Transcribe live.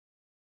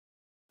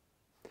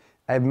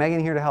I have Megan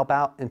here to help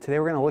out, and today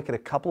we're going to look at a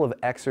couple of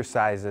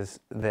exercises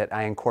that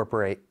I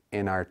incorporate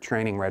in our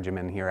training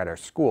regimen here at our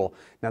school.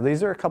 Now,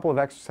 these are a couple of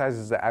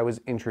exercises that I was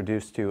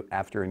introduced to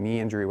after a knee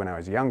injury when I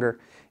was younger.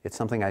 It's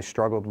something I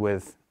struggled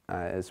with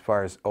as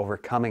far as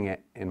overcoming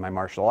it in my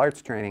martial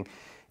arts training,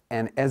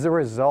 and as a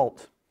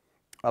result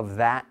of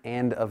that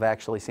and of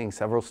actually seeing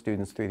several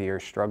students through the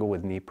years struggle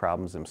with knee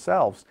problems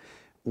themselves,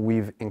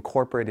 we've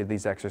incorporated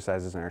these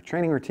exercises in our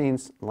training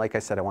routines. Like I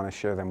said, I want to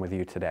share them with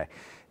you today.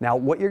 Now,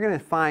 what you're going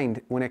to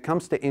find when it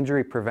comes to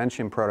injury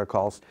prevention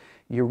protocols,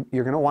 you're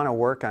going to want to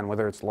work on,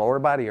 whether it's lower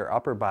body or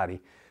upper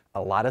body,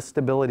 a lot of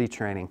stability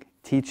training,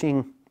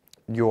 teaching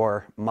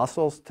your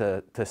muscles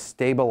to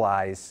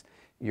stabilize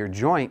your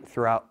joint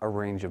throughout a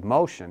range of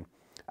motion,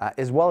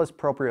 as well as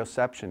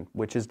proprioception,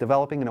 which is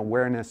developing an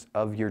awareness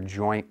of your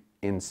joint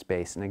in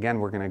space. And again,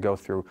 we're going to go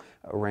through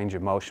a range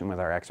of motion with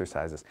our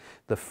exercises.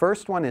 The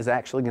first one is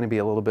actually going to be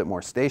a little bit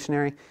more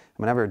stationary. I'm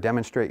going to have her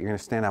demonstrate. You're going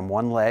to stand on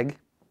one leg,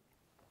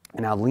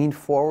 and now lean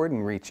forward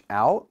and reach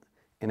out,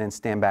 and then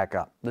stand back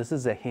up. This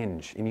is a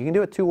hinge, and you can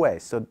do it two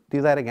ways. So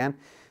do that again.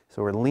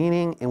 So we're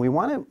leaning, and we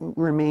want to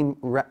remain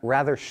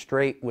rather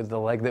straight with the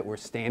leg that we're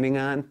standing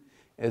on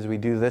as we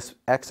do this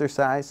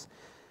exercise.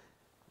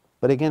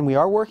 But again, we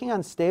are working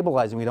on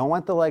stabilizing. We don't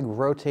want the leg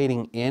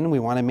rotating in. We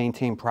want to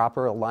maintain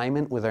proper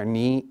alignment with our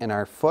knee and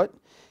our foot.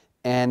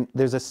 And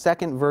there's a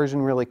second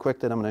version really quick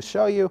that I'm going to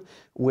show you,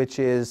 which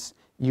is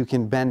you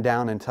can bend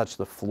down and touch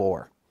the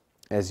floor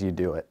as you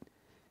do it.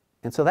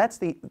 And so that's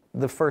the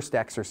first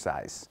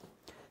exercise.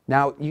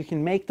 Now, you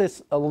can make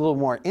this a little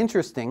more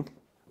interesting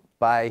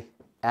by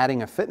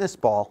adding a fitness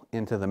ball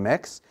into the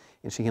mix.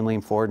 And she can lean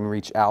forward and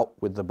reach out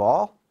with the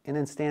ball and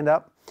then stand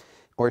up.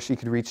 Or she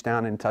could reach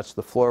down and touch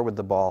the floor with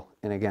the ball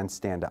and again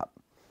stand up.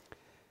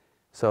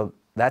 So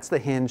that's the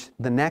hinge.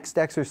 The next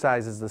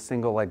exercise is the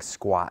single leg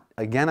squat.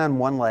 Again on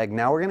one leg.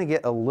 Now we're going to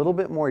get a little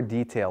bit more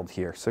detailed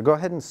here. So go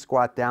ahead and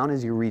squat down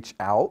as you reach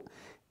out.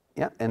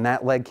 Yep, and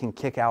that leg can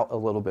kick out a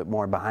little bit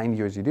more behind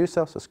you as you do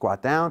so. So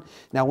squat down.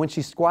 Now when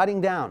she's squatting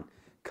down,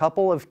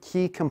 couple of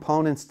key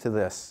components to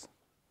this.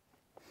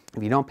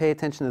 If you don't pay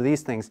attention to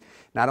these things,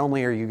 not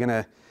only are you going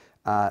to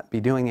be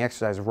doing the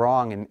exercise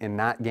wrong and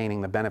not gaining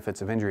the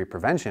benefits of injury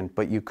prevention,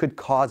 but you could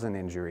cause an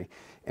injury.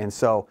 And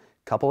so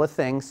a couple of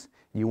things.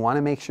 You want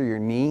to make sure your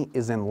knee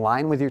is in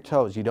line with your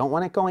toes. You don't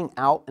want it going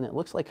out, and it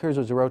looks like hers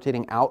was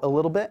rotating out a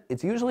little bit.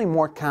 It's usually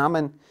more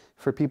common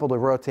for people to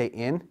rotate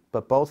in,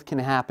 but both can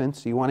happen.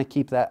 So you want to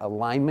keep that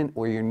alignment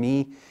where your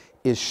knee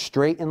is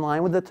straight in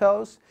line with the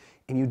toes,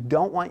 and you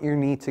don't want your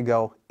knee to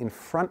go in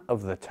front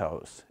of the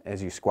toes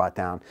as you squat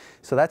down.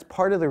 So that's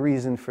part of the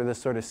reason for this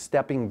sort of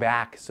stepping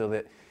back, so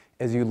that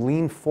as you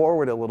lean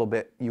forward a little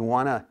bit, you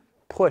want to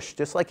push,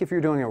 just like if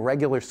you're doing a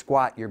regular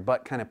squat, your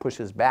butt kind of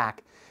pushes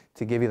back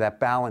to give you that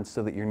balance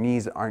so that your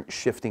knees aren't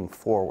shifting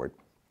forward.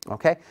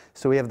 Okay,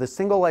 so we have the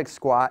single leg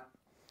squat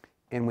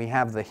and we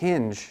have the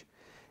hinge.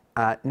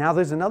 Now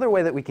there's another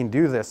way that we can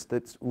do this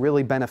that's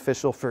really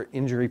beneficial for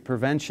injury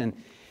prevention.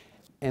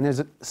 And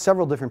there's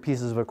several different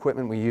pieces of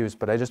equipment we use,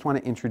 but I just want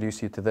to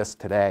introduce you to this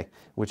today,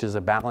 which is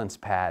a balance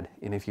pad.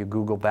 And if you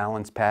Google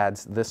balance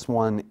pads, this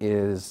one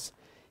is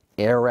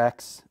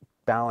Airex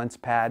balance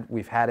pad.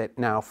 We've had it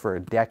now for a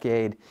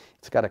decade.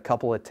 It's got a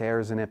couple of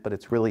tears in it, but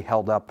it's really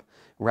held up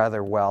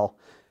rather well.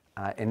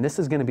 And this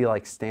is going to be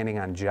like standing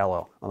on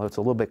Jell-O. Although it's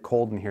a little bit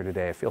cold in here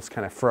today, it feels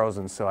kind of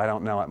frozen, so I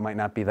don't know, it might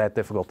not be that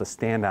difficult to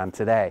stand on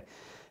today.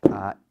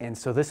 And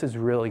so this is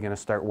really going to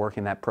start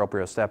working that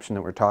proprioception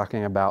that we're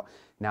talking about.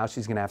 Now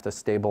she's going to have to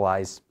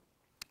stabilize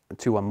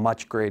to a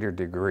much greater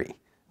degree.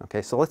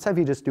 Okay, so let's have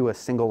you just do a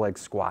single leg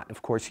squat.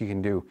 Of course, you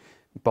can do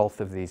both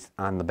of these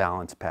on the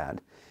balance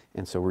pad.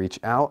 And so reach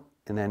out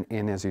and then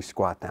in as you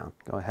squat down.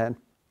 Go ahead.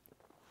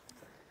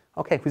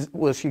 Okay,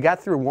 well, she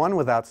got through one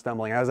without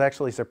stumbling. I was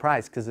actually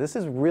surprised because this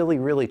is really,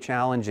 really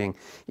challenging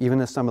even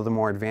to some of the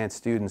more advanced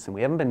students, and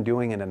we haven't been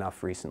doing it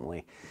enough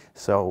recently.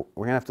 So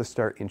we're going to have to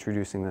start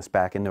introducing this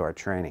back into our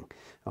training.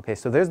 Okay,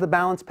 so there's the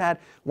balance pad.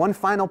 One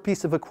final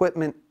piece of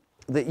equipment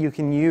that you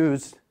can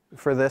use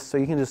for this, so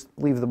you can just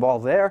leave the ball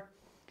there,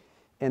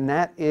 and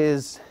that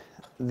is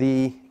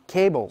the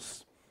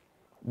cables.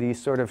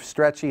 These sort of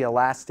stretchy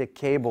elastic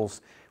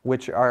cables,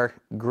 which are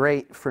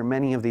great for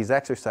many of these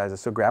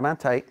exercises. So grab on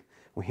tight.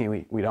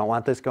 We don't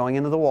want this going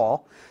into the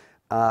wall.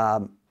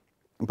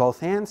 Both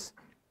hands.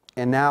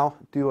 And now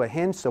do a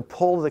hinge. So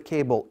pull the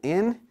cable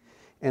in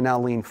and now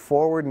lean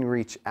forward and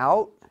reach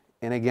out.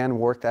 And again,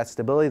 work that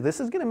stability. This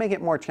is going to make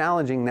it more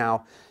challenging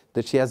now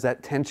that she has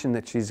that tension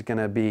that she's going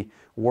to be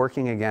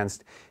working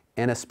against.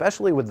 And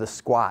especially with the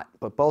squat,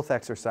 but both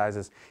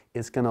exercises,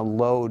 it's going to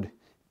load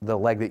the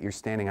leg that you're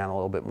standing on a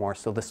little bit more.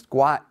 So the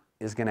squat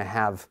is going to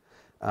have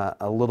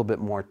a little bit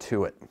more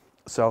to it.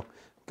 So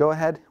go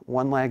ahead,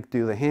 one leg,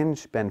 do the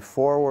hinge, bend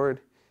forward,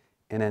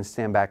 and then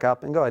stand back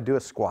up, and go ahead, do a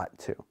squat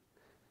too.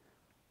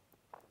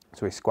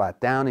 So we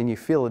squat down, and you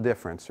feel a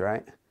difference,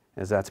 right,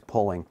 as that's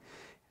pulling.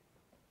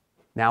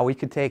 Now we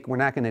could take, we're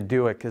not going to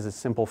do it because it's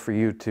simple for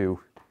you to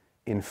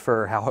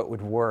infer how it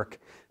would work,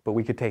 But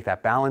we could take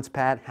that balance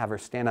pad, have her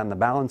stand on the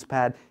balance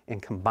pad,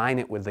 and combine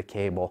it with the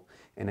cable,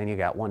 and then you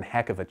got one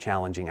heck of a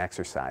challenging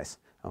exercise,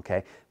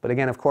 okay? But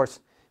again, of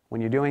course,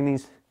 when you're doing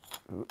these,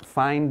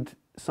 find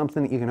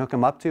something that you can hook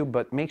them up to,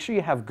 but make sure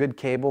you have good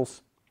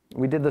cables.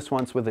 We did this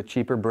once with a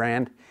cheaper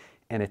brand,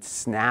 and it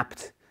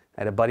snapped.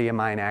 I had a buddy of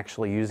mine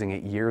actually using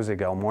it years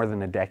ago, more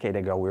than a decade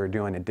ago. We were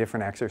doing a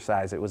different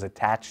exercise. It was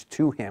attached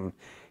to him,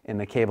 and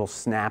the cable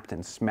snapped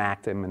and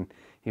smacked him, and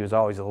he was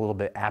always a little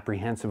bit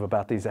apprehensive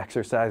about these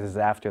exercises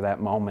after that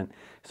moment.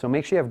 So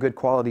make sure you have good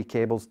quality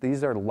cables.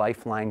 These are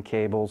Lifeline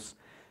cables,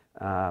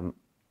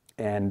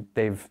 and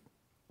they've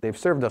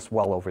served us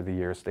well over the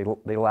years.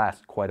 They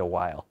last quite a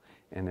while,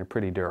 and they're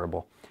pretty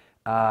durable.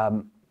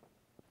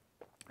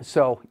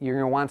 So you're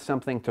going to want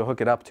something to hook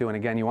it up to, and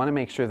again, you want to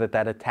make sure that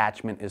that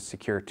attachment is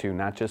secure too,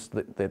 not just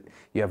that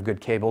you have good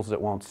cables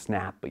that won't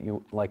snap, but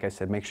you, like I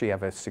said, make sure you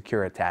have a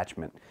secure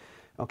attachment.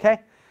 Okay?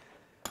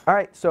 All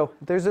right, so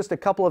there's just a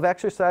couple of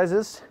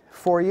exercises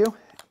for you.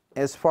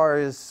 As far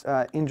as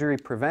injury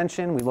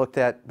prevention, we looked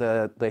at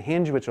the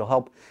hinge, which will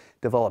help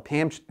develop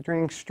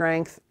hamstring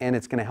strength, and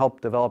it's going to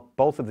help develop,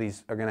 both of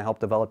these are going to help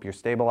develop your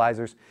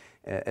stabilizers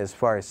as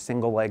far as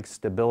single leg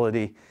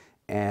stability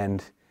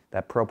and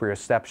that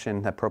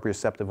proprioception, that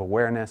proprioceptive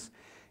awareness.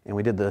 And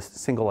we did the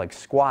single leg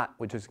squat,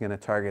 which is going to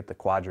target the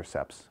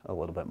quadriceps a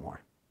little bit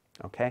more.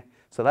 Okay,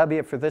 so that'll be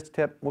it for this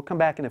tip. We'll come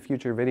back in a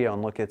future video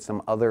and look at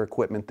some other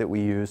equipment that we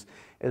use,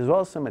 as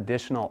well as some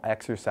additional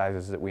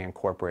exercises that we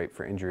incorporate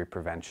for injury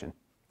prevention.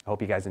 I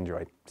hope you guys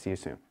enjoyed. See you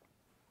soon.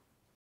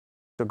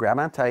 So grab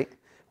on tight.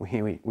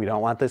 We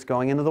don't want this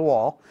going into the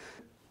wall.